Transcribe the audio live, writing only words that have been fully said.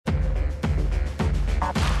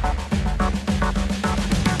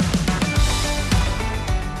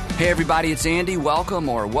Hey everybody, it's Andy.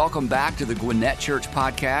 Welcome back to the Gwinnett Church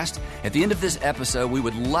Podcast. At the end of this episode, we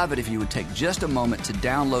would love it if you would take just a moment to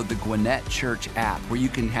download the Gwinnett Church app, where you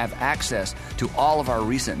can have access to all of our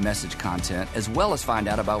recent message content, as well as find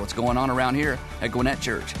out about what's going on around here at Gwinnett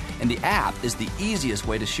Church. And the app is the easiest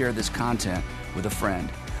way to share this content with a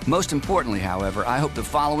friend. Most importantly, however, I hope the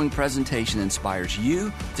following presentation inspires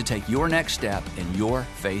you to take your next step in your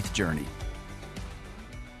faith journey.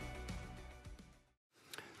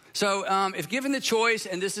 So if given the choice,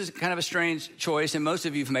 and this is kind of a strange choice, and most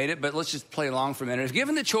of you have made it, but let's just play along for a minute. If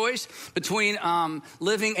given the choice between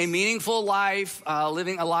living a meaningful life,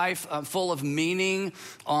 living a life full of meaning,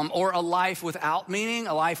 or a life without meaning,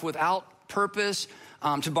 a life without purpose,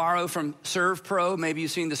 to borrow from Serve Pro, maybe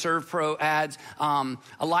you've seen the Serve Pro ads, a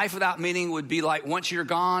life without meaning would be like once you're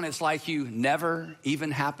gone, it's like you never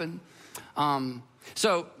even happened.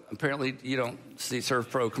 So apparently you don't see Serve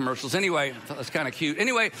Pro commercials. Anyway, that's kind of cute.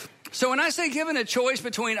 Anyway, so when I say given a choice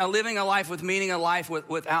between living a life with meaning, a life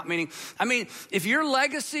without meaning, I mean, if your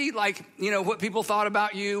legacy, like, what people thought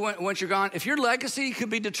about you once you're gone, if your legacy could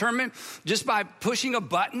be determined just by pushing a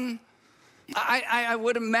button, I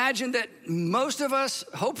would imagine that most of us,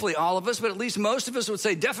 hopefully all of us, but at least most of us would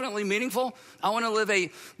say definitely meaningful. I want to live a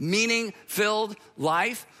meaning-filled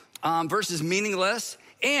life versus meaningless.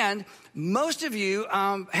 And most of you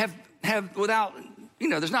have without,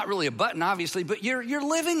 there's not really a button, obviously, but you're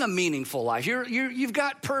living a meaningful life. You've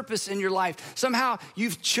got purpose in your life. Somehow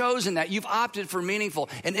you've chosen that. You've opted for meaningful.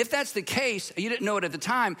 And if that's the case, you didn't know it at the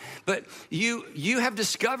time, but you have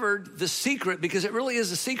discovered the secret, because it really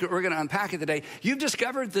is a secret. We're going to unpack it today. You've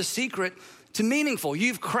discovered the secret to meaningful.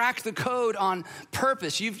 You've cracked the code on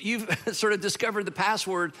purpose. You've sort of discovered the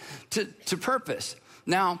password to purpose.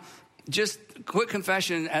 Now, just quick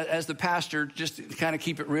confession as the pastor, just to kind of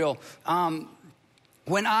keep it real.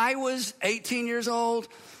 When I was 18 years old,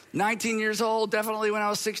 19 years old, definitely when I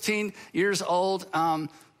was 16 years old,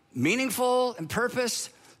 meaningful and purpose,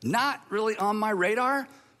 not really on my radar.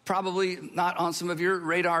 Probably not on some of your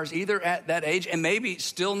radars either at that age, and maybe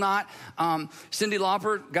still not. Cyndi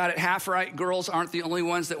Lauper got it half right. Girls aren't the only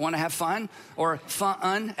ones that want to have fun, or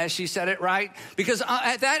fun, as she said it right. Because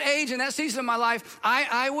at that age and that season of my life,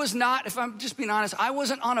 I was not, if I'm just being honest, I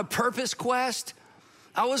wasn't on a purpose quest.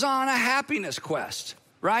 I was on a happiness quest,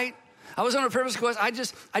 right? I was on a purpose quest. I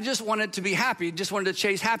just wanted to be happy, just wanted to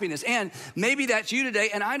chase happiness. And maybe that's you today,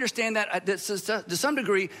 and I understand that to some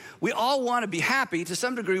degree, we all want to be happy. To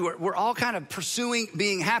some degree, we're all kind of pursuing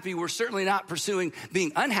being happy. We're certainly not pursuing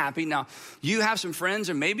being unhappy. Now, you have some friends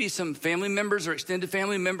or maybe some family members or extended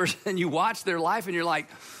family members, and you watch their life, and you're like,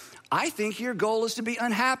 I think your goal is to be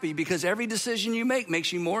unhappy because every decision you make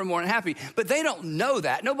makes you more and more unhappy. But they don't know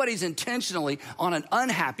that. Nobody's intentionally on an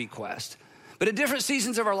unhappy quest. But at different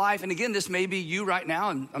seasons of our life, and again, this may be you right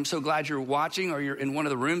now, and I'm so glad you're watching or you're in one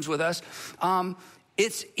of the rooms with us,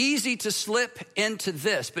 it's easy to slip into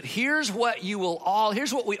this. But here's what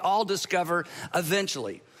we all discover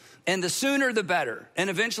eventually. And the sooner the better.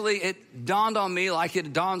 And eventually it dawned on me, like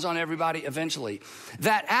it dawns on everybody eventually,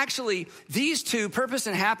 that actually these two, purpose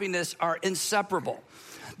and happiness, are inseparable.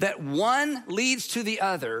 That one leads to the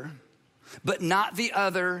other, but not the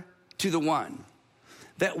other to the one.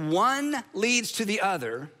 That one leads to the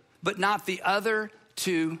other, but not the other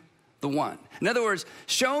to the one. In other words,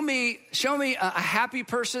 show me a happy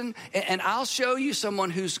person, and I'll show you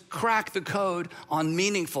someone who's cracked the code on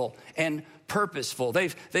meaningful and purposeful.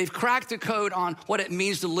 They've cracked the code on what it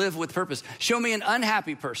means to live with purpose. Show me an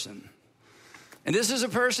unhappy person. And this is a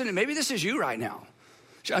person, and maybe this is you right now.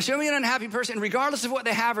 Show me an unhappy person, regardless of what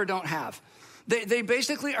they have or don't have. They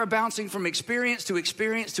basically are bouncing from experience to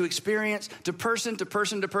experience to experience, to person to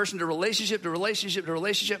person to person, to relationship to relationship to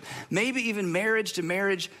relationship, maybe even marriage to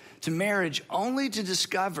marriage to marriage, only to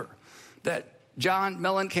discover that John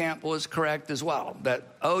Mellencamp was correct as well. That,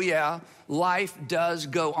 oh yeah, life does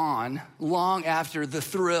go on long after the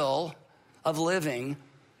thrill of living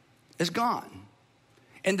is gone.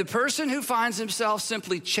 And the person who finds himself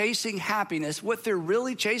simply chasing happiness, what they're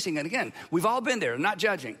really chasing, and again, we've all been there, I'm not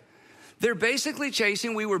judging. We were basically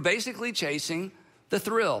chasing the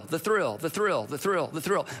thrill. But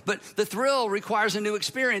the thrill requires a new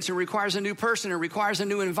experience, it requires a new person, it requires a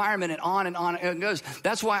new environment, and on it goes.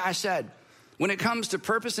 That's why I said, when it comes to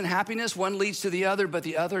purpose and happiness, one leads to the other, but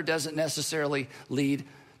the other doesn't necessarily lead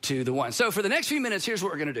to the one. So for the next few minutes, here's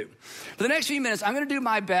what we're gonna do. For the next few minutes, I'm gonna do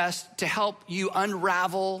my best to help you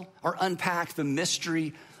unravel or unpack the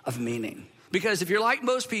mystery of meaning. Because if you're like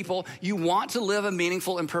most people, you want to live a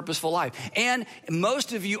meaningful and purposeful life. And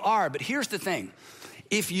most of you are, but here's the thing.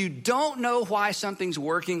 If you don't know why something's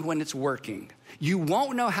working when it's working, you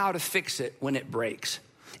won't know how to fix it when it breaks.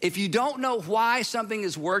 If you don't know why something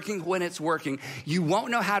is working when it's working, you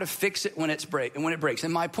won't know how to fix it when it breaks.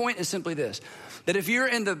 And my point is simply this, that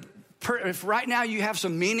if right now you have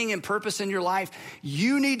some meaning and purpose in your life,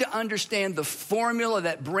 you need to understand the formula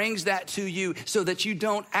that brings that to you so that you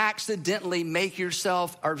don't accidentally make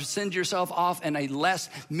yourself or send yourself off in a less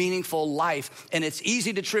meaningful life. And it's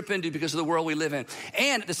easy to trip into because of the world we live in.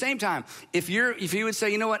 And at the same time, if you would say,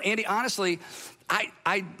 you know what, Andy, honestly,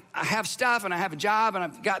 I have stuff and I have a job and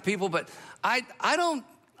I've got people, but I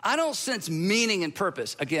don't sense meaning and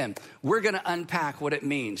purpose. Again, we're gonna unpack what it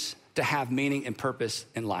means to have meaning and purpose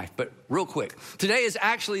in life. But real quick, today is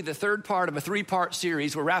actually the third part of a 3-part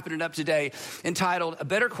series. We're wrapping it up today entitled A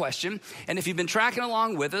Better Question. And if you've been tracking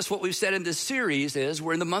along with us, what we've said in this series is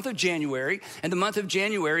we're in the month of January, and the month of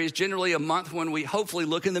January is generally a month when we hopefully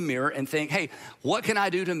look in the mirror and think, hey, what can I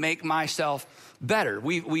do to make myself better?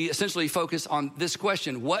 We essentially focus on this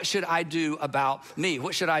question: what should I do about me?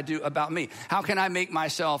 What should I do about me? How can I make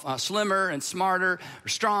myself slimmer and smarter, or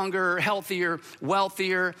stronger, healthier,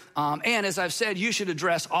 wealthier? And as I've said, you should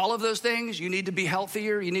address all of those things. You need to be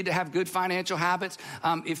healthier. You need to have good financial habits.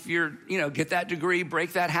 If you're, get that degree,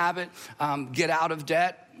 break that habit, get out of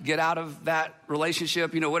debt, get out of that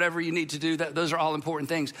relationship, whatever you need to do, those are all important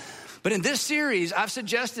things. But in this series, I've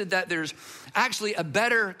suggested that there's actually a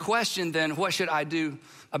better question than what should I do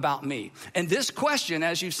about me? And this question,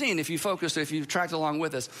 as you've seen, if you've tracked along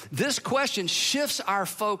with us, this question shifts our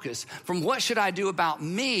focus from what should I do about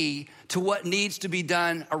me to what needs to be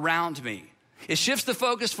done around me. It shifts the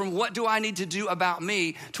focus from what do I need to do about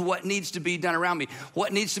me to what needs to be done around me.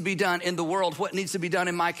 What needs to be done in the world, what needs to be done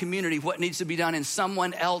in my community, what needs to be done in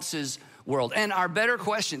someone else's world. And our better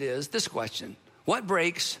question is this question: what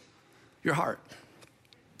breaks your heart?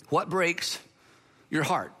 What breaks your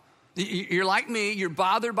heart? You're like me, you're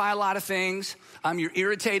bothered by a lot of things. You're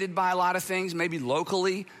irritated by a lot of things, maybe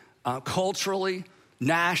locally, culturally,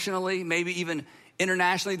 nationally, maybe even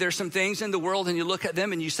internationally. There's some things in the world and you look at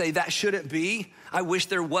them and you say, that shouldn't be. I wish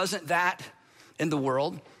there wasn't that in the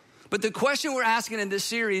world. But the question we're asking in this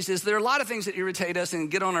series is, there are a lot of things that irritate us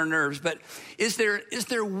and get on our nerves, but is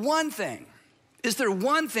there one thing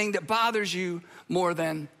that bothers you more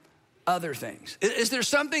than other things? Is there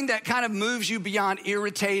something that kind of moves you beyond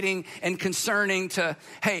irritating and concerning to,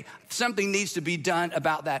 hey, something needs to be done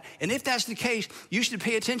about that? And if that's the case, you should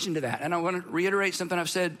pay attention to that. And I want to reiterate something I've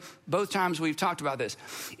said both times we've talked about this.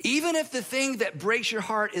 Even if the thing that breaks your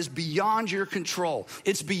heart is beyond your control,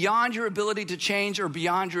 it's beyond your ability to change or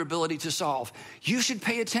beyond your ability to solve, you should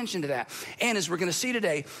pay attention to that. And as we're going to see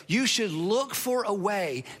today, you should look for a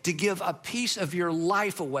way to give a piece of your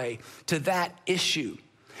life away to that issue.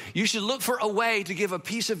 You should look for a way to give a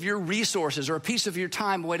piece of your resources or a piece of your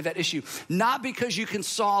time away to that issue. Not because you can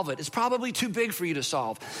solve it. It's probably too big for you to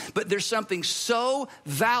solve. But there's something so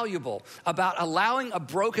valuable about allowing a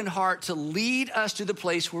broken heart to lead us to the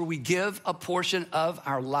place where we give a portion of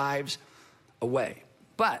our lives away.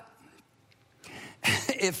 But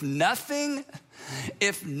if nothing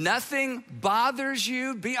bothers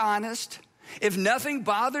you, be honest. If nothing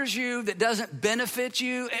bothers you that doesn't benefit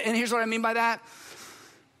you, and here's what I mean by that.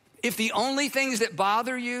 If the only things that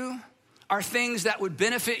bother you are things that would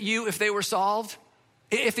benefit you if they were solved,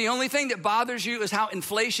 if the only thing that bothers you is how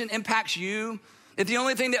inflation impacts you, if the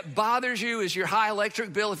only thing that bothers you is your high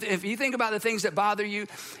electric bill, if you think about the things that bother you,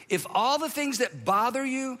 if all the things that bother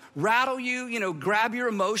you, rattle you, grab your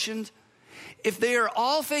emotions, if they are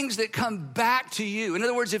all things that come back to you, in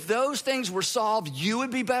other words, if those things were solved, you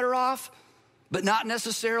would be better off, but not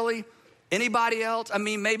necessarily anybody else. I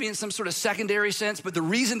mean, maybe in some sort of secondary sense, but the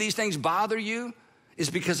reason these things bother you is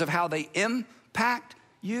because of how they impact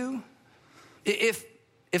you. If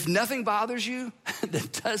nothing bothers you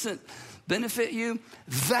that doesn't benefit you,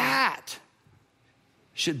 that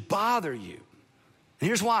should bother you. And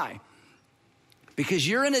here's why. Because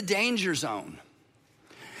you're in a danger zone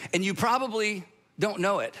and you probably don't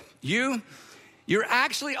know it. You're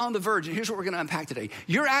actually on the verge, and here's what we're going to unpack today.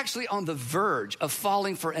 You're actually on the verge of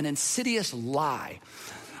falling for an insidious lie.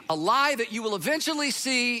 A lie that you will eventually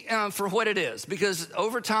see for what it is, because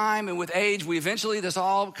over time and with age, this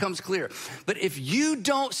all becomes clear. But if you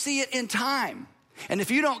don't see it in time, and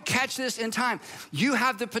if you don't catch this in time, you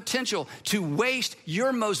have the potential to waste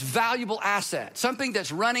your most valuable asset, something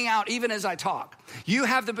that's running out even as I talk. You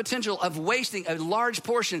have the potential of wasting a large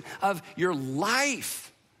portion of your life.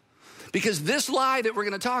 Because this lie that we're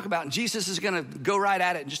going to talk about, and Jesus is going to go right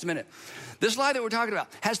at it in just a minute. This lie that we're talking about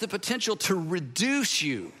has the potential to reduce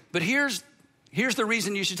you. But here's Here's the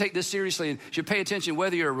reason you should take this seriously and should pay attention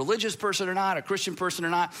whether you're a religious person or not, a Christian person or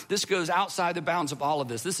not. This goes outside the bounds of all of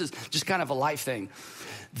this. This is just kind of a life thing.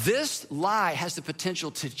 This lie has the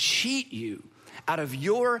potential to cheat you out of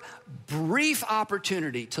your brief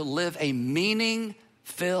opportunity to live a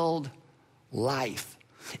meaning-filled life.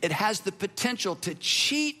 It has the potential to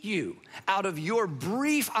cheat you out of your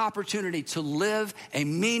brief opportunity to live a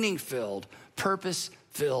meaning-filled,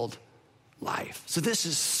 purpose-filled life. So this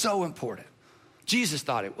is so important. Jesus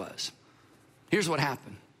thought it was. Here's what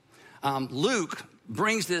happened. Luke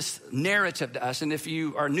brings this narrative to us. And if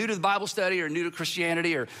you are new to the Bible study or new to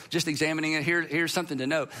Christianity or just examining it, here's something to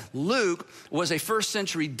know. Luke was a first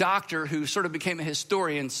century doctor who sort of became a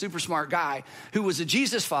historian, super smart guy, who was a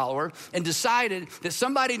Jesus follower and decided that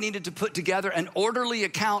somebody needed to put together an orderly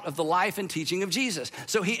account of the life and teaching of Jesus.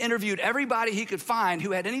 So he interviewed everybody he could find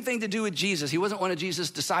who had anything to do with Jesus. He wasn't one of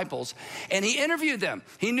Jesus' disciples. And he interviewed them.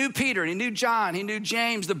 He knew Peter, and he knew John, he knew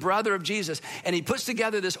James, the brother of Jesus. And he puts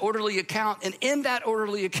together this orderly account. And in that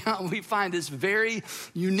orderly account, we find this very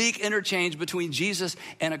unique interchange between Jesus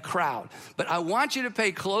and a crowd. But I want you to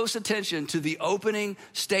pay close attention to the opening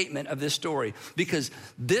statement of this story, because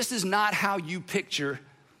this is not how you picture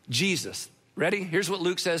Jesus. Ready? Here's what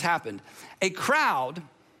Luke says happened. A crowd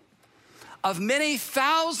of many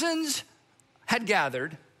thousands had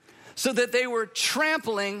gathered so that they were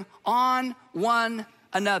trampling on one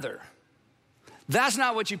another. That's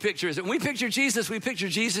not what you picture, is it? When we picture Jesus,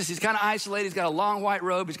 he's kind of isolated. He's got a long white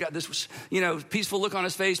robe. He's got this, peaceful look on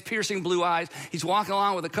his face, piercing blue eyes. He's walking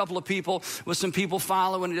along with a couple of people, with some people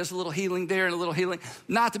following. He does a little healing there and a little healing.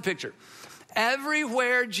 Not the picture.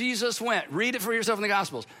 Everywhere Jesus went, read it for yourself in the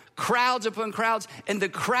Gospels, crowds upon crowds, and the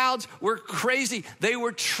crowds were crazy. They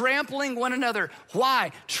were trampling one another.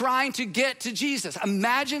 Why? Trying to get to Jesus.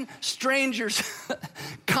 Imagine strangers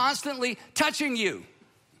constantly touching you.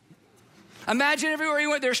 Imagine everywhere you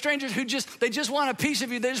went, there are strangers who they just want a piece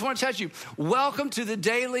of you. They just want to touch you. Welcome to the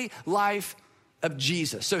daily life of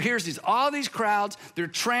Jesus. So here's all these crowds. They're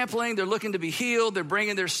trampling. They're looking to be healed. They're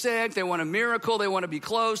bringing their sick. They want a miracle. They want to be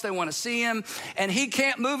close. They want to see him. And he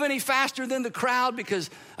can't move any faster than the crowd because,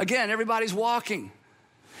 again, everybody's walking.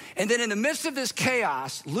 And then in the midst of this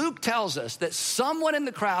chaos, Luke tells us that someone in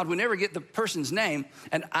the crowd, we never get the person's name,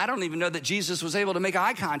 and I don't even know that Jesus was able to make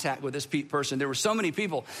eye contact with this person. There were so many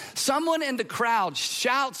people. Someone in the crowd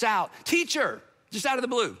shouts out, "Teacher," just out of the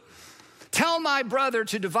blue, "tell my brother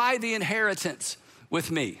to divide the inheritance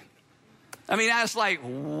with me." I mean, I was like,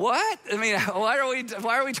 what? I mean,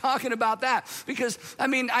 why are we talking about that? Because,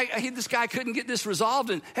 this guy couldn't get this resolved.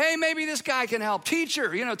 And, hey, maybe this guy can help.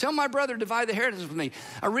 "Teacher, tell my brother to divide the inheritance with me."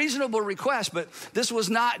 A reasonable request, but this was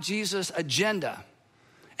not Jesus' agenda.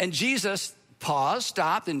 And Jesus paused,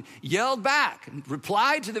 stopped, and yelled back and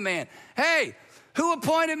replied to the man, "Hey, who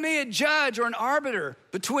appointed me a judge or an arbiter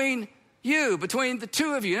between the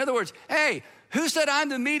two of you?" In other words, hey, who said I'm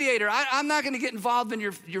the mediator? I'm not going to get involved in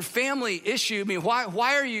your family issue. I mean,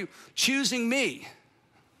 why are you choosing me?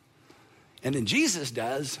 And then Jesus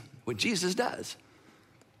does what Jesus does.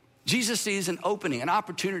 Jesus sees an opening, an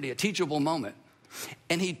opportunity, a teachable moment.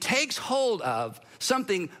 And he takes hold of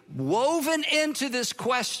something woven into this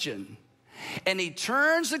question. And he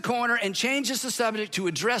turns the corner and changes the subject to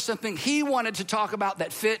address something he wanted to talk about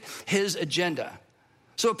that fit his agenda.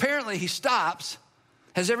 So apparently he stops,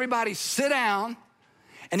 has everybody sit down,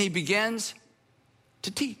 and he begins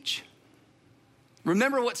to teach.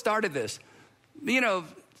 Remember what started this.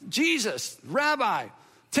 Jesus, "Rabbi,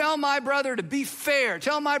 tell my brother to be fair.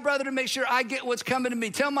 Tell my brother to make sure I get what's coming to me.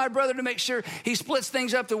 Tell my brother to make sure he splits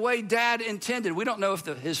things up the way Dad intended." We don't know if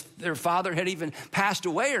their father had even passed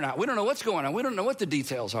away or not. We don't know what's going on. We don't know what the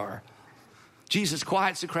details are. Jesus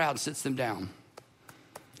quiets the crowd, sits them down.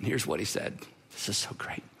 And here's what he said. This is so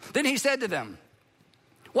great. Then he said to them,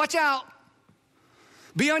 "Watch out.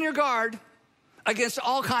 Be on your guard against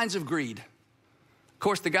all kinds of greed." Of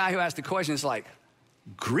course, the guy who asked the question is like,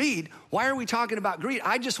 "Greed? Why are we talking about greed?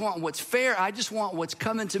 I just want what's fair. I just want what's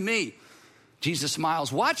coming to me." Jesus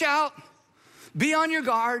smiles. "Watch out. Be on your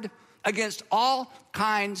guard against all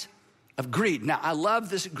kinds of greed." Now, I love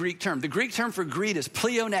this Greek term. The Greek term for greed is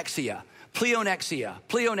pleonexia. Pleonexia,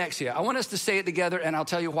 pleonexia. I want us to say it together, and I'll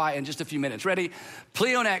tell you why in just a few minutes. Ready?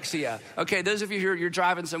 Pleonexia. Okay, those of you here, you're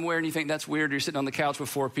driving somewhere and you think that's weird. You're sitting on the couch with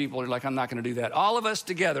 4 people. You're like, I'm not going to do that. All of us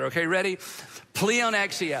together, okay, ready?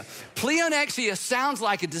 Pleonexia. Pleonexia sounds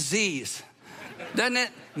like a disease, doesn't it?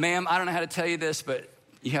 Ma'am, I don't know how to tell you this, but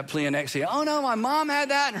you have pleonexia. "Oh, no, my mom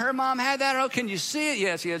had that, and her mom had that. Oh, can you see it?"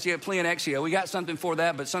 Yes, you have pleonexia. We got something for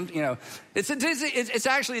that, but it's a disease. It's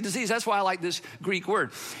actually a disease. That's why I like this Greek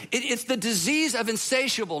word. It's the disease of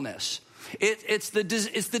insatiableness. It's the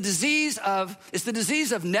disease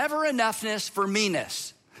of never enoughness for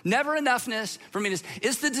meanness. Never enoughness for meanness.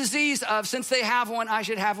 It's the disease of, since they have one, I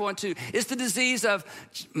should have one too. It's the disease of,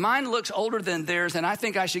 mine looks older than theirs and I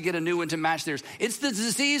think I should get a new one to match theirs. It's the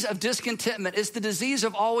disease of discontentment. It's the disease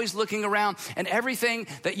of always looking around and everything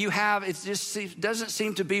that you have, it just doesn't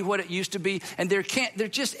seem to be what it used to be. And there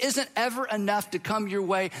just isn't ever enough to come your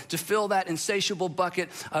way to fill that insatiable bucket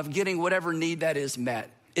of getting whatever need that is met.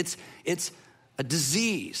 It's a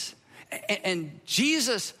disease. And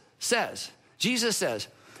Jesus says,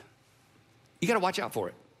 you got to watch out for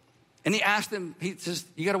it. And he asked them, he says,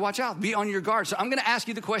 you got to watch out, be on your guard. So I'm going to ask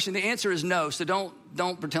you the question. The answer is no. So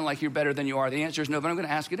don't pretend like you're better than you are. The answer is no, but I'm going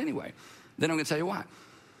to ask it anyway. Then I'm going to tell you why.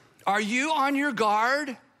 Are you on your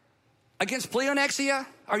guard against pleonexia?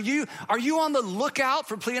 Are you on the lookout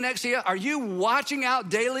for pleonexia? Are you watching out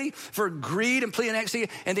daily for greed and pleonexia?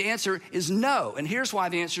 And the answer is no. And here's why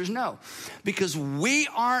the answer is no. Because we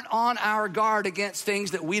aren't on our guard against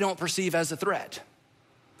things that we don't perceive as a threat.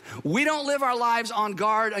 We don't live our lives on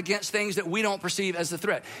guard against things that we don't perceive as a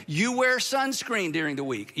threat. You wear sunscreen during the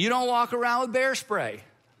week. You don't walk around with bear spray,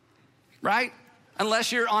 right?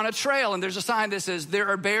 Unless you're on a trail and there's a sign that says there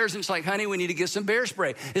are bears and it's like, honey, we need to get some bear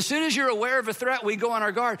spray. As soon as you're aware of a threat, we go on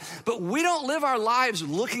our guard. But we don't live our lives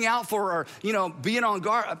looking out for or, being on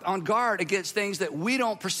guard against things that we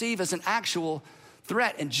don't perceive as an actual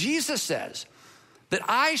threat. And Jesus says that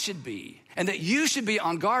I should be and that you should be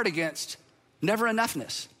on guard against never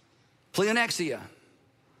enoughness, pleonexia,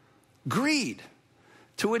 greed,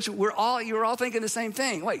 to which you're all thinking the same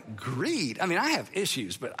thing. Wait, greed? I mean, I have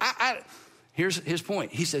issues, but here's his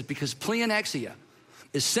point. He says, because pleonexia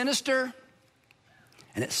is sinister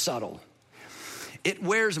and it's subtle. It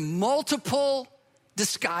wears multiple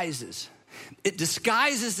disguises. It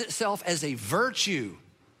disguises itself as a virtue.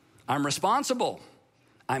 I'm responsible.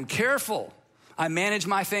 I'm careful. I manage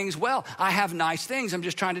my things well. I have nice things. I'm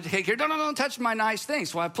just trying to take care. Don't touch my nice things.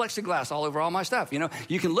 So I have plexiglass all over all my stuff.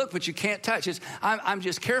 You can look, but you can't touch. I'm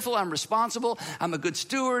just careful. I'm responsible. I'm a good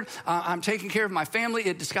steward. I'm taking care of my family.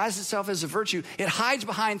 It disguises itself as a virtue. It hides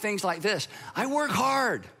behind things like this. I work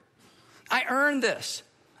hard. I earned this.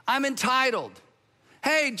 I'm entitled.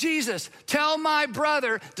 Hey, Jesus, tell my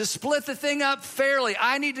brother to split the thing up fairly.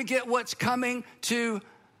 I need to get what's coming to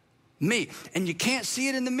me. And you can't see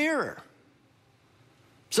it in the mirror.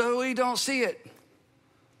 So we don't see it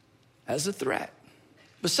as a threat.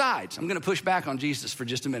 Besides, I'm going to push back on Jesus for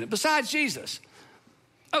just a minute. Besides Jesus,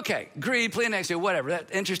 okay, greed, pleonexia, whatever, that's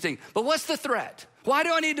interesting. But what's the threat? Why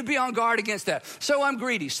do I need to be on guard against that? So I'm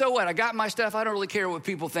greedy. So what? I got my stuff. I don't really care what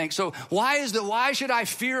people think. So why should I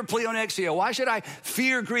fear pleonexia? Why should I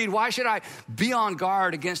fear greed? Why should I be on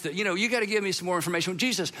guard against it? You got to give me some more information.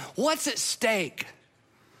 Jesus, what's at stake?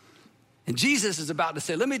 And Jesus is about to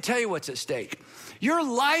say, let me tell you what's at stake. Your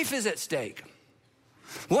life is at stake.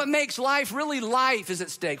 What makes life really life is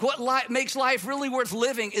at stake. What makes life really worth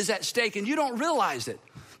living is at stake, and you don't realize it.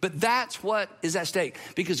 But that's what is at stake,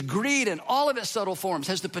 because greed in all of its subtle forms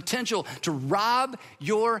has the potential to rob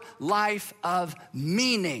your life of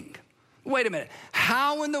meaning. Wait a minute.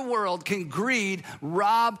 How in the world can greed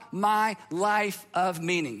rob my life of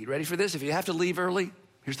meaning? You ready for this? If you have to leave early,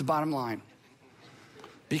 here's the bottom line.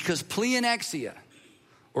 Because pleonexia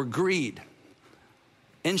or greed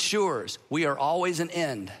ensures we are always an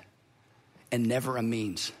end and never a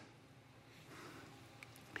means.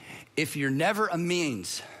 If you're never a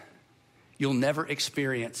means, you'll never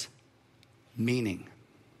experience meaning.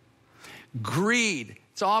 Greed,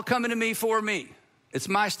 it's all coming to me for me. It's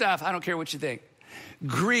my stuff. I don't care what you think.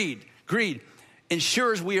 Greed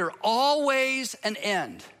ensures we are always an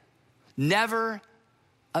end, never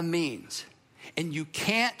a means. And you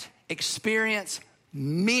can't experience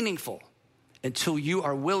meaningful until you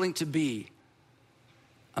are willing to be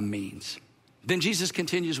a means. Then Jesus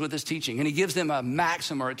continues with his teaching, and he gives them a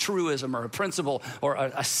maxim or a truism or a principle or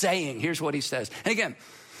a saying. Here's what he says. And again,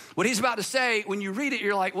 what he's about to say, when you read it,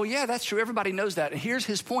 you're like, well, yeah, that's true. Everybody knows that. And here's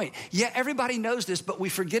his point. Yeah, everybody knows this, but we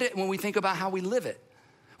forget it when we think about how we live it.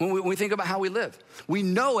 When we think about how we live. We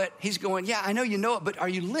know it. He's going, yeah, I know you know it, but are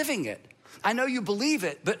you living it? I know you believe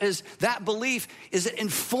it, but is that belief, is it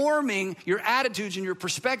informing your attitudes and your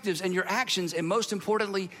perspectives and your actions, and most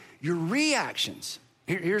importantly, your reactions?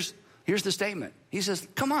 Here's the statement. He says,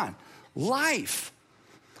 come on, life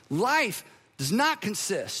does not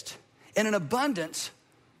consist in an abundance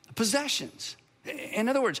of possessions. In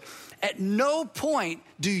other words, at no point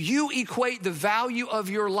do you equate the value of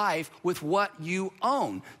your life with what you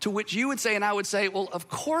own, to which you would say, and I would say, well, of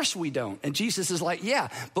course we don't. And Jesus is like, yeah,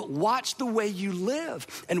 but watch the way you live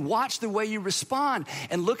and watch the way you respond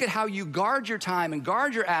and look at how you guard your time and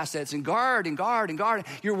guard your assets and guard and guard and guard.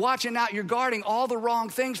 You're watching out, you're guarding all the wrong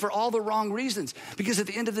things for all the wrong reasons, because at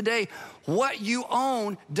the end of the day, what you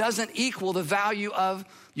own doesn't equal the value of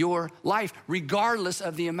your life, regardless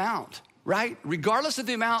of the amount. Right? Regardless of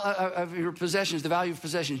the amount of your possessions, the value of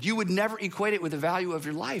possessions, you would never equate it with the value of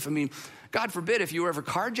your life. I mean, God forbid if you were ever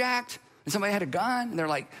carjacked and somebody had a gun and they're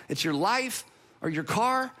like, it's your life or your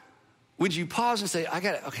car, would you pause and say, I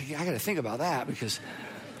got to think about that because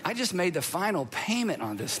I just made the final payment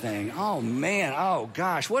on this thing. Oh man, oh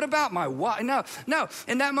gosh, what about my wife? No,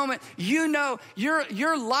 in that moment, you know,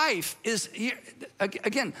 your life is,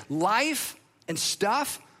 again, life and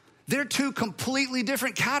stuff, they're two completely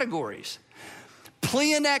different categories.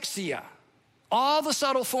 Pleonexia, all the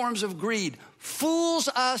subtle forms of greed, fools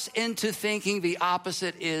us into thinking the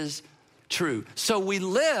opposite is true. So we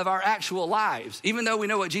live our actual lives, even though we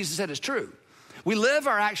know what Jesus said is true. We live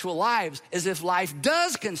our actual lives as if life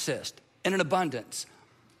does consist in an abundance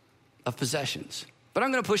of possessions. But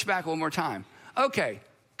I'm going to push back one more time. Okay,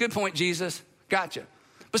 good point, Jesus. Gotcha.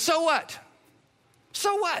 But so what?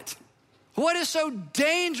 So what? What is so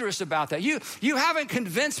dangerous about that? You haven't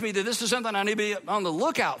convinced me that this is something I need to be on the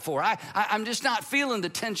lookout for. I'm just not feeling the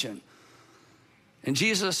tension. And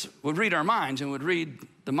Jesus would read our minds and would read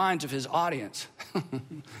the minds of his audience.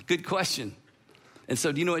 Good question. And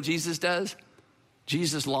so do you know what Jesus does?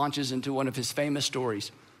 Jesus launches into one of his famous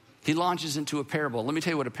stories. He launches into a parable. Let me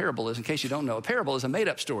tell you what a parable is in case you don't know. A parable is a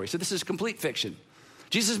made-up story. So this is complete fiction.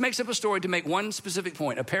 Jesus makes up a story to make one specific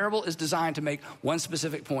point. A parable is designed to make one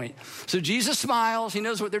specific point. So Jesus smiles. He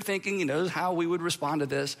knows what they're thinking. He knows how we would respond to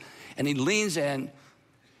this. And he leans in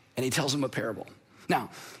and he tells them a parable. Now,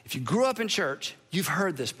 if you grew up in church, you've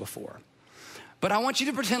heard this before. But I want you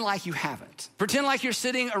to pretend like you haven't. Pretend like you're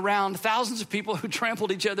sitting around thousands of people who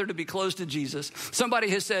trampled each other to be close to Jesus. Somebody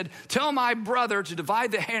has said, tell my brother to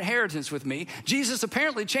divide the inheritance with me. Jesus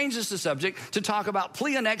apparently changes the subject to talk about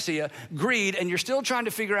pleonexia, greed, and you're still trying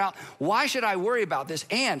to figure out, why should I worry about this?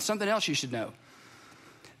 And something else you should know.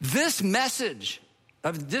 This message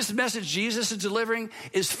Jesus is delivering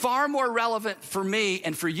is far more relevant for me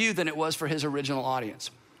and for you than it was for his original audience.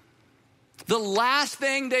 The last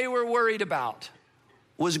thing they were worried about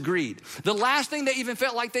was greed. The last thing they even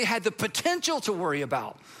felt like they had the potential to worry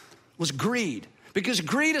about was greed. Because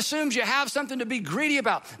greed assumes you have something to be greedy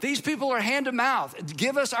about. These people are hand to mouth.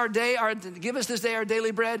 Give us this day our daily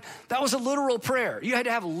bread. That was a literal prayer. You had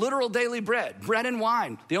to have literal daily bread and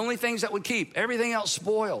wine, the only things that would keep. Everything else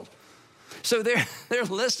spoiled. So they're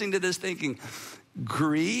listening to this thinking,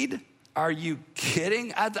 greed? Are you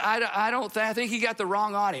kidding? I think he got the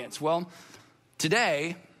wrong audience. Well,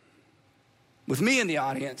 today, with me in the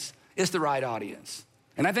audience, it's the right audience.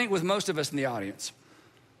 And I think with most of us in the audience,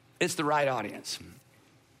 it's the right audience.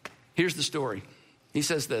 Here's the story. He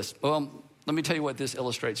says this. Well, let me tell you what this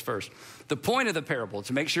illustrates first. The point of the parable,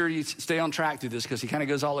 to make sure you stay on track through this because he kind of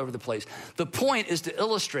goes all over the place. The point is to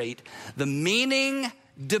illustrate the meaning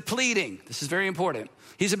depleting. This is very important.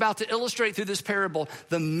 He's about to illustrate through this parable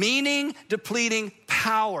the meaning depleting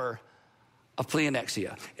power of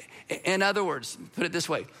pleonexia. In other words, put it this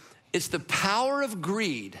way, it's the power of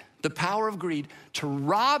greed to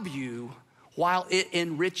rob you while it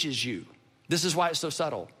enriches you. This is why it's so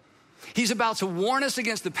subtle. He's about to warn us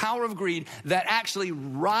against the power of greed that actually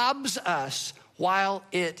robs us while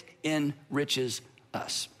it enriches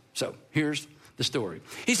us. So here's the story.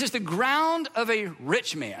 He says, the ground of a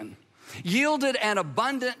rich man yielded an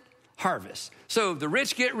abundant harvest. So the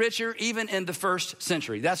rich get richer even in the first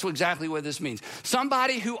century. That's exactly what this means.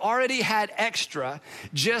 Somebody who already had extra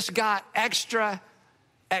just got extra.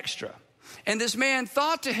 And this man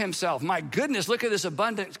thought to himself, my goodness, look at this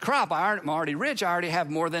abundant crop. I'm already rich. I already have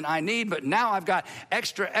more than I need, but now I've got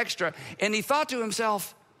extra. And he thought to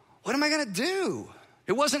himself, what am I going to do?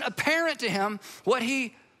 It wasn't apparent to him what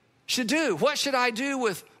he should do. What should I do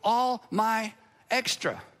with all my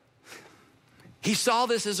extra? He saw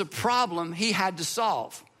this as a problem he had to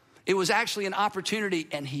solve. It was actually an opportunity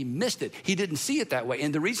and he missed it. He didn't see it that way.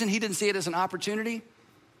 And the reason he didn't see it as an opportunity,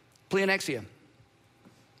 pleonexia,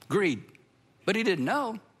 greed. But he didn't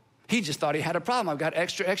know. He just thought he had a problem. I've got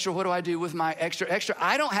extra. What do I do with my extra?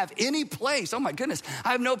 I don't have any place. Oh my goodness.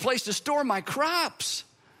 I have no place to store my crops.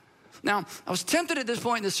 Now, I was tempted at this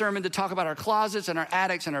point in the sermon to talk about our closets and our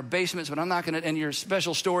attics and our basements, but I'm not going to, and your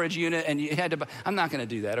special storage unit, and you had to, I'm not going to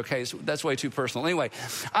do that, okay? So that's way too personal. Anyway,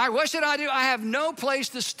 what should I do? I have no place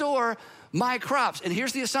to store my crops. And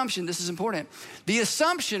here's the assumption, this is important. The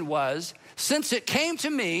assumption was, since it came to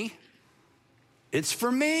me, it's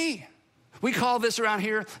for me. We call this around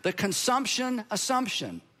here the consumption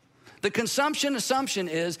assumption. The consumption assumption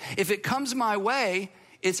is, if it comes my way,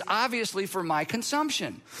 it's obviously for my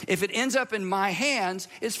consumption. If it ends up in my hands,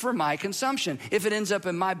 it's for my consumption. If it ends up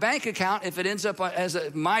in my bank account, if it ends up as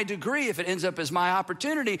my degree, if it ends up as my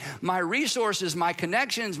opportunity, my resources, my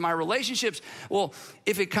connections, my relationships, well,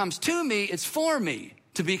 if it comes to me, it's for me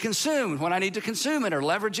to be consumed when I need to consume it, or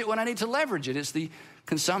leverage it when I need to leverage it. It's the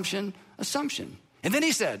consumption assumption. And then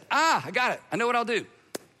he said, I got it. I know what I'll do.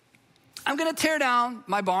 I'm going to tear down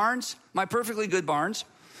my barns, my perfectly good barns,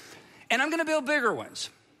 and I'm going to build bigger ones.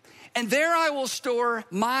 And there I will store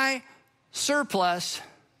my surplus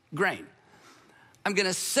grain. I'm going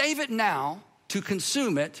to save it now to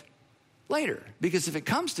consume it later. Because if it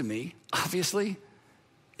comes to me, obviously,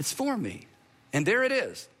 it's for me. And there it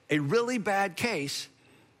is, a really bad case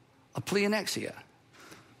of pleonexia.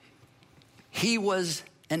 He was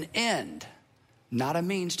an end, not a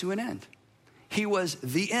means to an end. He was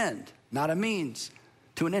the end, not a means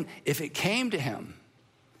to an end. If it came to him,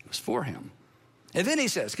 it was for him. And then he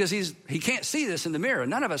says, because he can't see this in the mirror,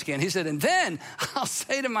 none of us can. He said, and then I'll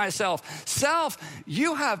say to myself, self,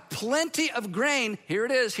 you have plenty of grain. Here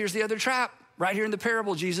it is. Here's the other trap. Right here in the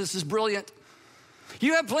parable, Jesus is brilliant.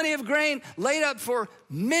 You have plenty of grain laid up for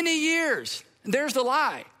many years. And there's the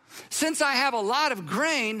lie. Since I have a lot of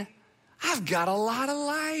grain, I've got a lot of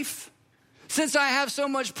life. Since I have so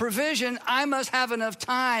much provision, I must have enough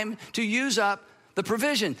time to use up the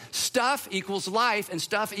provision. Stuff equals life, and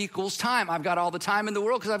stuff equals time. I've got all the time in the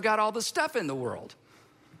world because I've got all the stuff in the world.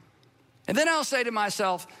 And then I'll say to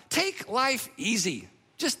myself, take life easy.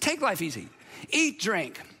 Just take life easy. Eat,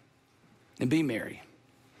 drink, and be merry.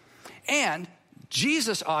 And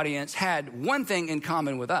Jesus' audience had one thing in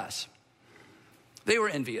common with us. They were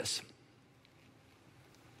envious.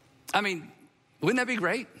 I mean, wouldn't that be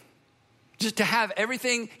great? Just to have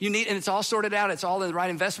everything you need, and it's all sorted out. It's all in the right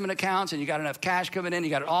investment accounts, and you got enough cash coming in. You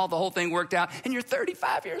got the whole thing worked out, and you're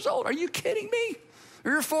 35 years old. Are you kidding me?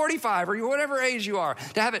 Or you're 45, or you're whatever age you are.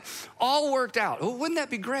 To have it all worked out. Oh, wouldn't that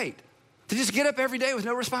be great? To just get up every day with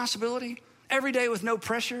no responsibility, every day with no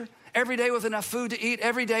pressure, every day with enough food to eat,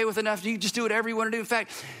 every day with enough, you just do whatever you want to do. In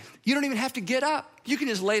fact, you don't even have to get up. You can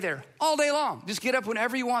just lay there all day long. Just get up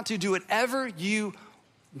whenever you want to, do whatever you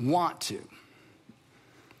want to.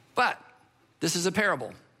 But this is a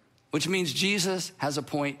parable, which means Jesus has a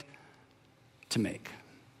point to make.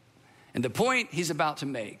 And the point he's about to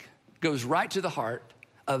make goes right to the heart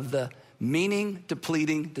of the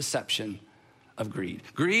meaning-depleting deception of greed.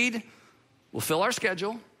 Greed will fill our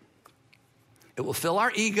schedule. It will fill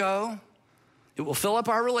our ego. It will fill up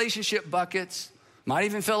our relationship buckets, might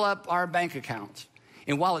even fill up our bank accounts.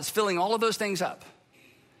 And while it's filling all of those things up,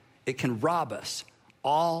 it can rob us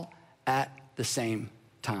all at the same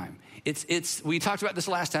time. We talked about this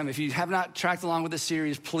last time. If you have not tracked along with this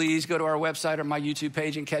series, please go to our website or my YouTube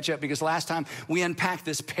page and catch up, because last time we unpacked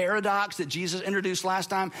this paradox that Jesus introduced last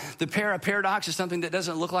time. The paradox is something that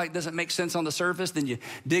doesn't make sense on the surface. Then you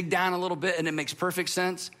dig down a little bit and it makes perfect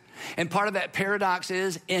sense. And part of that paradox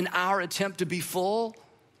is, in our attempt to be full,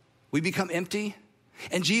 we become empty.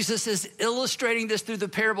 And Jesus is illustrating this through the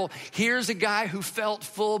parable. Here's a guy who felt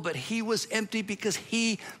full, but he was empty because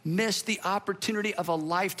he missed the opportunity of a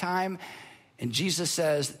lifetime. And Jesus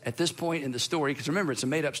says at this point in the story, because remember, it's a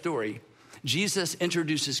made-up story, Jesus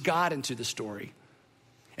introduces God into the story.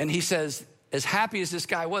 And he says, as happy as this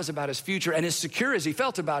guy was about his future and as secure as he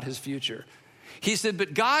felt about his future, he said,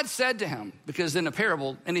 but God said to him, because in a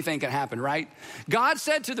parable, anything can happen, right? God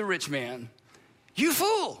said to the rich man, you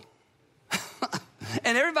fool.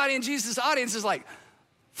 And everybody in Jesus' audience is like,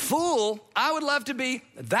 fool? I would love to be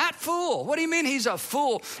that fool. What do you mean he's a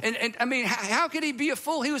fool? And I mean, how could he be a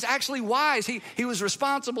fool? He was actually wise. He was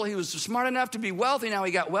responsible. He was smart enough to be wealthy. Now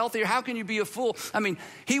he got wealthier. How can you be a fool? I mean,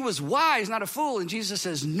 he was wise, not a fool. And Jesus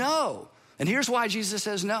says no. And here's why Jesus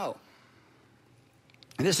says no.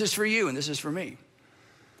 And this is for you and this is for me.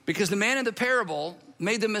 Because the man in the parable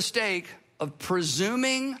made the mistake of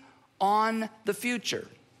presuming on the future.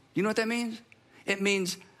 You know what that means? It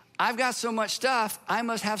means I've got so much stuff, I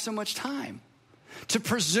must have so much time. To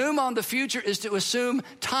presume on the future is to assume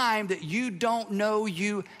time that you don't know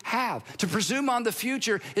you have. To presume on the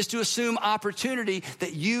future is to assume opportunity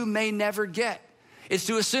that you may never get. It's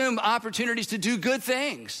to assume opportunities to do good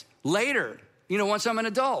things later once I'm an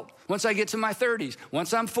adult, once I get to my 30s,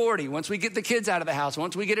 once I'm 40, once we get the kids out of the house,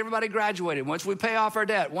 once we get everybody graduated, once we pay off our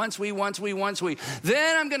debt, once we,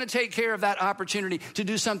 then I'm going to take care of that opportunity to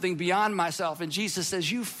do something beyond myself. And Jesus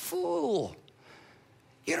says, you fool.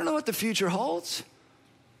 You don't know what the future holds.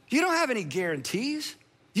 You don't have any guarantees.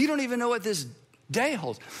 You don't even know what this day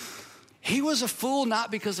holds. He was a fool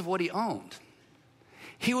not because of what he owned.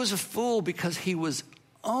 He was a fool because he was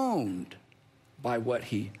owned by what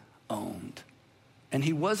he owned. And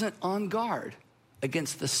he wasn't on guard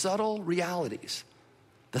against the subtle realities,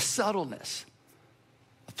 the subtleness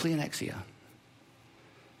of pleonexia.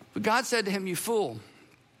 But God said to him, you fool,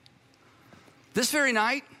 this very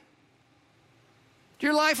night,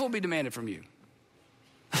 your life will be demanded from you.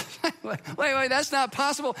 Wait, that's not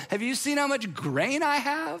possible. Have you seen how much grain I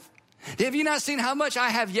have? Have you not seen how much I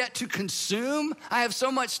have yet to consume? I have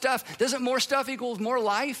so much stuff. Doesn't more stuff equals more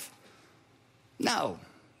life? No,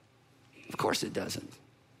 of course it doesn't.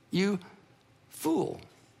 You fool.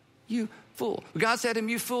 You fool. God said to him,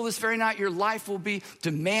 you fool, this very night your life will be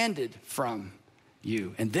demanded from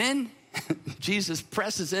you. And then Jesus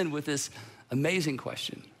presses in with this amazing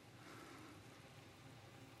question.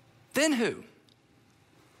 Then who?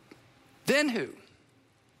 Then who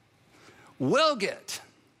will get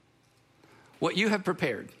what you have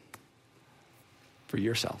prepared for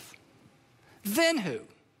yourself? Then who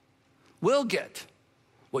will get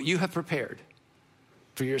what you have prepared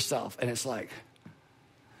for yourself? And it's like,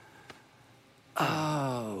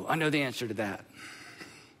 oh, I know the answer to that.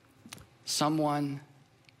 Someone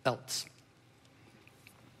else.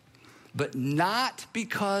 But not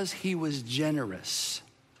because he was generous,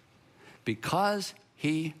 because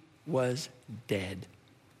he was dead.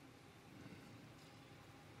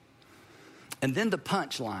 And then the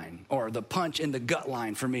punch line, or the punch in the gut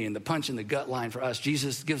line for me and the punch in the gut line for us,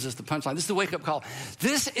 Jesus gives us the punch line. This is the wake-up call.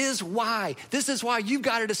 This is why you've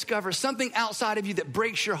got to discover something outside of you that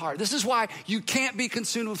breaks your heart. This is why you can't be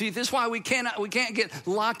consumed with you. This is why we can't get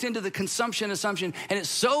locked into the consumption assumption. And it's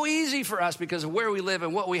so easy for us because of where we live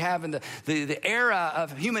and what we have in the era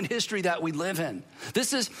of human history that we live in.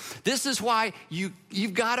 This is why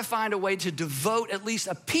you've got to find a way to devote at least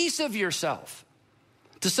a piece of yourself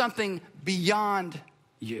to something beyond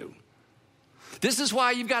you. This is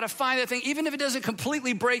why you've got to find that thing, even if it doesn't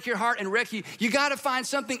completely break your heart and wreck you, you got to find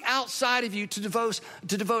something outside of you to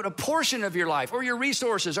devote a portion of your life or your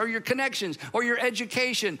resources or your connections or your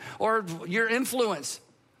education or your influence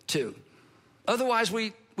to. Otherwise,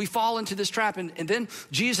 we fall into this trap. And then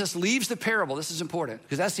Jesus leaves the parable. This is important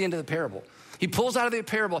because that's the end of the parable. He pulls out of the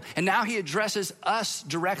parable and now he addresses us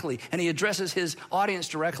directly and he addresses his audience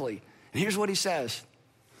directly. And here's what he says.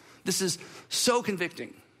 This is so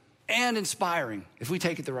convicting and inspiring if we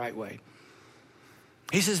take it the right way.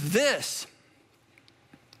 He says, this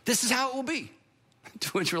is how it will be. To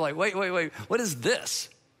which we're like, wait, what is this?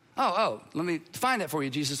 Oh, let me define that for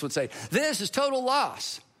you, Jesus would say. This is total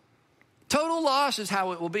loss. Total loss is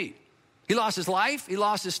how it will be. He lost his life, he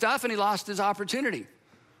lost his stuff, and he lost his opportunity.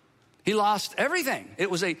 He lost everything.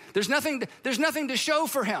 There's nothing to show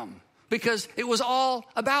for him because it was all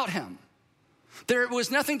about him. There was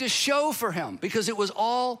nothing to show for him because it was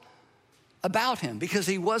all about him, because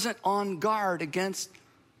he wasn't on guard against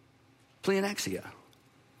pleonexia.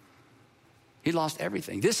 He lost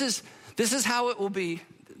everything. This is how it will be.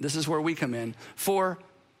 This is where we come in for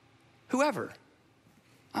whoever.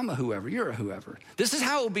 I'm a whoever, you're a whoever. This is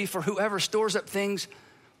how it will be for whoever stores up things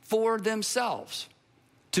for themselves,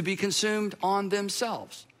 to be consumed on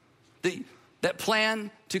themselves. That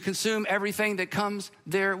plan to consume everything that comes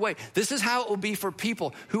their way. This is how it will be for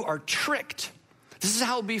people who are tricked. This is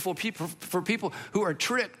how it will be for people who are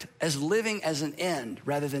tricked as living as an end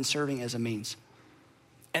rather than serving as a means.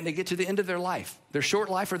 And they get to the end of their life, their short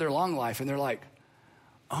life or their long life, and they're like,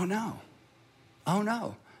 oh no,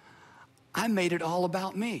 I made it all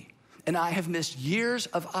about me. And I have missed years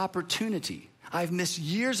of opportunity. I've missed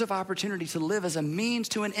years of opportunity to live as a means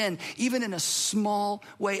to an end, even in a small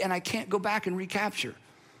way, and I can't go back and recapture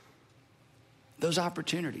those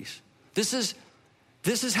opportunities. This is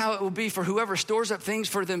how it will be for whoever stores up things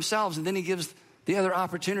for themselves, and then he gives the other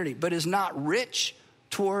opportunity, but is not rich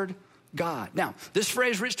toward God. Now, this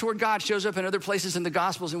phrase, rich toward God, shows up in other places in the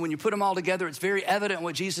Gospels, and when you put them all together, it's very evident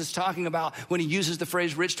what Jesus is talking about when he uses the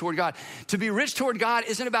phrase rich toward God. To be rich toward God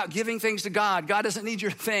isn't about giving things to God. God doesn't need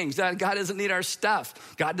your things. God doesn't need our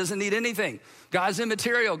stuff. God doesn't need anything. God's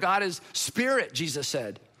immaterial. God is spirit, Jesus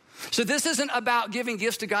said. So this isn't about giving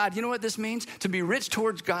gifts to God. You know what this means? To be rich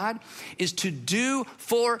towards God is to do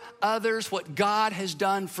for others what God has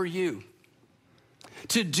done for you.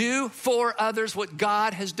 To do for others what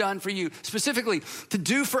God has done for you. Specifically, to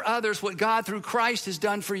do for others what God through Christ has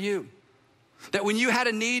done for you. That when you had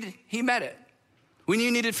a need, he met it. When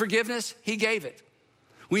you needed forgiveness, he gave it.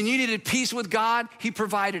 When you needed peace with God, he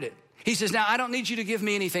provided it. He says, now I don't need you to give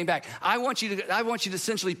me anything back. I want you to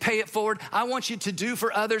essentially pay it forward. I want you to do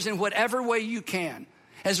for others in whatever way you can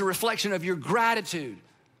as a reflection of your gratitude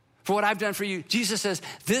for what I've done for you. Jesus says,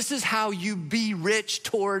 this is how you be rich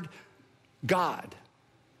toward God.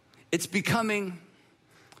 It's becoming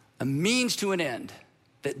a means to an end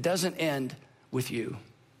that doesn't end with you.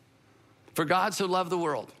 For God so loved the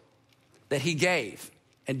world that he gave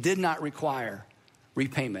and did not require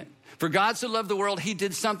repayment. For God so loved the world, he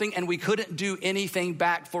did something and we couldn't do anything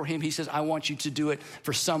back for him. He says, I want you to do it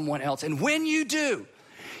for someone else. And when you do,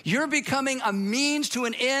 you're becoming a means to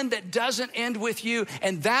an end that doesn't end with you.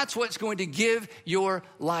 And that's what's going to give your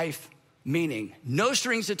life meaning. No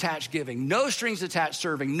strings attached giving, no strings attached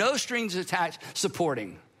serving, no strings attached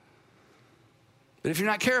supporting. But if you're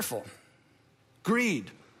not careful, greed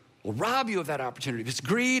will rob you of that opportunity. Because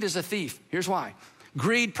greed is a thief. Here's why.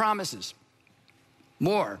 Greed promises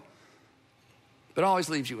more, but always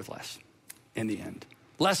leaves you with less in the end.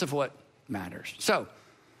 Less of what matters. So,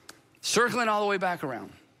 circling all the way back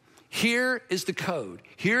around, here is the code.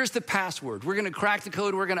 Here's the password. We're going to crack the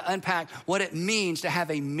code. We're going to unpack what it means to have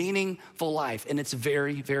a meaningful life. And it's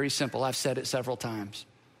very, very simple. I've said it several times.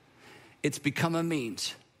 It's become a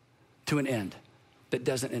means to an end that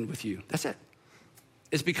doesn't end with you. That's it.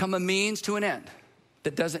 It's become a means to an end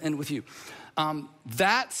that doesn't end with you.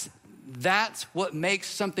 That's what makes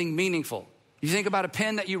something meaningful. You think about a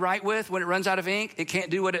pen that you write with, when it runs out of ink, it can't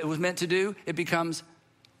do what it was meant to do. It becomes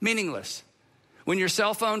meaningless. When your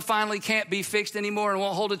cell phone finally can't be fixed anymore and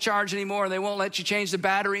won't hold a charge anymore, and they won't let you change the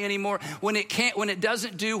battery anymore, when it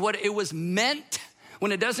doesn't do what it was meant,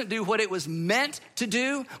 when it doesn't do what it was meant to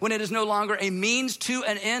do, when it is no longer a means to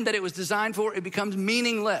an end that it was designed for, it becomes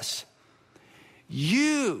meaningless.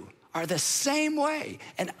 You are the same way,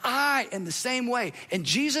 and I am the same way. And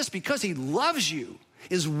Jesus, because he loves you,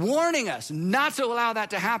 is warning us not to allow that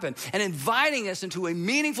to happen and inviting us into a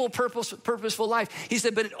meaningful, purposeful life. He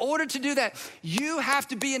said, but in order to do that, you have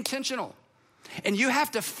to be intentional. And you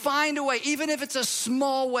have to find a way, even if it's a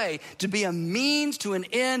small way, to be a means to an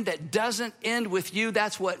end that doesn't end with you.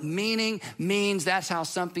 That's what meaning means. That's how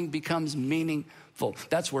something becomes meaningful.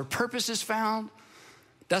 That's where purpose is found.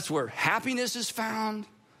 That's where happiness is found.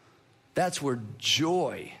 That's where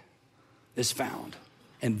joy is found.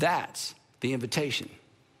 And that's the invitation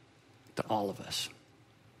to all of us.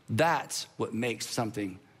 That's what makes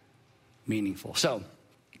something meaningful. So,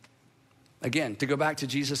 again, to go back to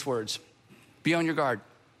Jesus' words, be on your guard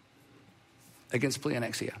against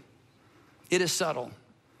pleonexia. It is subtle.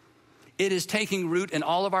 It is taking root in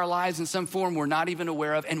all of our lives in some form we're not even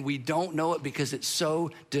aware of, and we don't know it because it's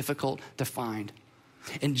so difficult to find.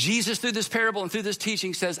 And Jesus, through this parable and through this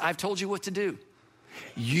teaching, says, I've told you what to do.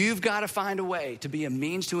 You've got to find a way to be a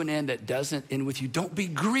means to an end that doesn't end with you. Don't be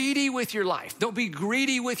greedy with your life. Don't be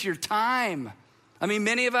greedy with your time. I mean,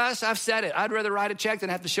 many of us, I've said it, I'd rather write a check than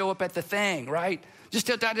have to show up at the thing, right?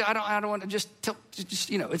 I don't want to just,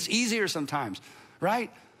 it's easier sometimes, right?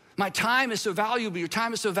 My time is so valuable. Your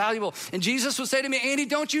time is so valuable. And Jesus would say to me, Andy,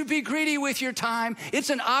 don't you be greedy with your time. It's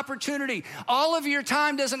an opportunity. All of your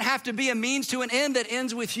time doesn't have to be a means to an end that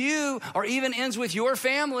ends with you or even ends with your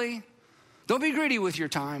family. Don't be greedy with your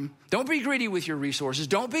time. Don't be greedy with your resources.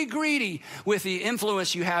 Don't be greedy with the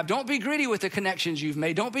influence you have. Don't be greedy with the connections you've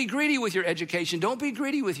made. Don't be greedy with your education. Don't be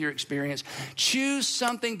greedy with your experience. Choose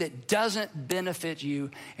something that doesn't benefit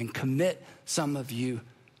you and commit some of you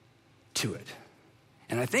to it.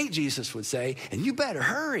 And I think Jesus would say, and you better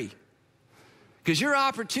hurry, because your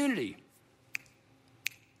opportunity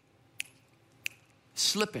is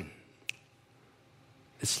slipping.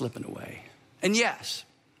 It's slipping away. And yes,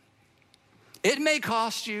 it may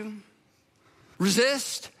cost you.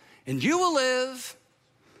 Resist, and you will live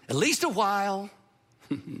at least a while.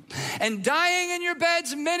 And dying in your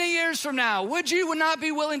beds many years from now, would you not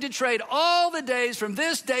be willing to trade all the days from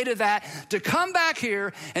this day to that to come back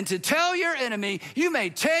here and to tell your enemy, you may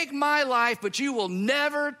take my life, but you will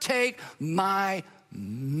never take my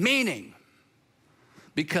meaning?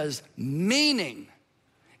 Because meaning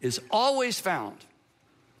is always found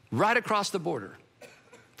right across the border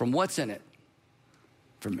from what's in it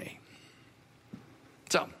for me.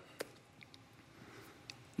 So,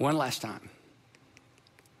 one last time.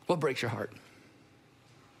 What breaks your heart?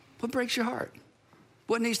 What breaks your heart?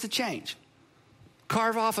 What needs to change?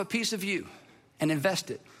 Carve off a piece of you and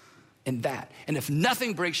invest it in that. And if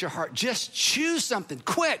nothing breaks your heart, just choose something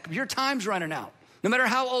quick. Your time's running out. No matter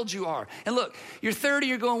how old you are. And look, you're 30,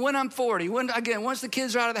 you're going, when I'm 40, once the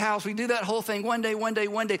kids are out of the house, we do that whole thing, one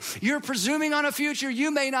day. You're presuming on a future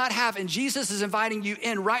you may not have, and Jesus is inviting you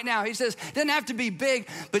in right now. He says, it doesn't have to be big,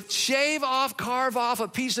 but carve off a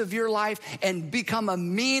piece of your life and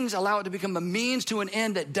allow it to become a means to an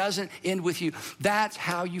end that doesn't end with you. That's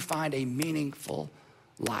how you find a meaningful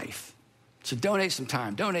life. So donate some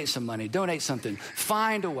time, donate some money, donate something.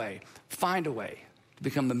 Find a way to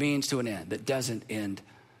become the means to an end that doesn't end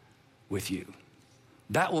with you.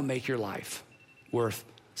 That will make your life worth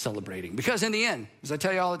celebrating. Because in the end, as I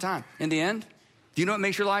tell you all the time, in the end, do you know what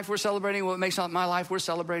makes your life worth celebrating? What makes my life worth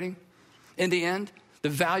celebrating? In the end, the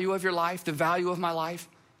value of your life, the value of my life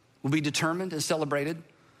will be determined and celebrated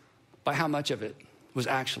by how much of it was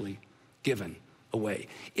actually given away.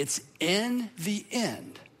 It's in the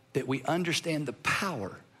end that we understand the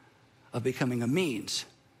power of becoming a means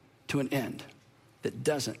to an end that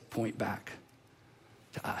doesn't point back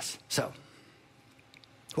to us. So,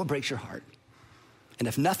 what breaks your heart? And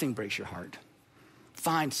if nothing breaks your heart,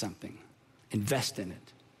 find something, invest in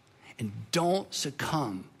it, and don't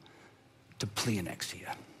succumb to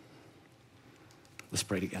pleonexia. Let's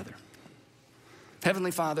pray together.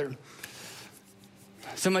 Heavenly Father,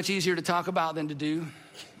 so much easier to talk about than to do,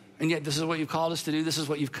 and yet this is what you've called us to do. This is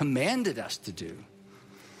what you've commanded us to do.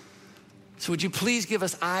 So would you please give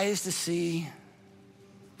us eyes to see?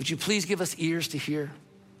 Would you please give us ears to hear?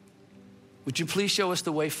 Would you please show us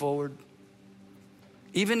the way forward?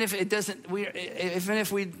 Even if even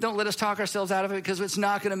if we don't let us talk ourselves out of it, because it's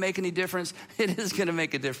not going to make any difference, it is going to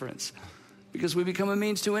make a difference. Because we become a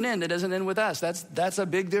means to an end that doesn't end with us. That's a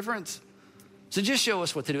big difference. So just show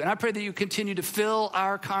us what to do. And I pray that you continue to fill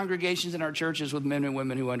our congregations and our churches with men and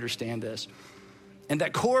women who understand this. And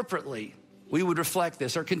that corporately, we would reflect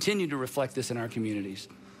this or continue to reflect this in our communities.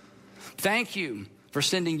 Thank you for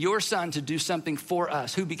sending your son to do something for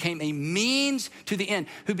us, who became a means to the end,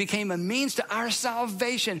 who became a means to our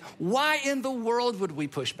salvation. Why in the world would we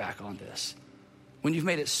push back on this when you've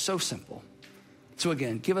made it so simple? So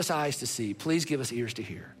again, give us eyes to see. Please give us ears to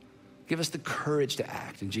hear. Give us the courage to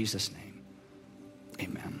act. In Jesus' name,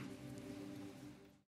 amen.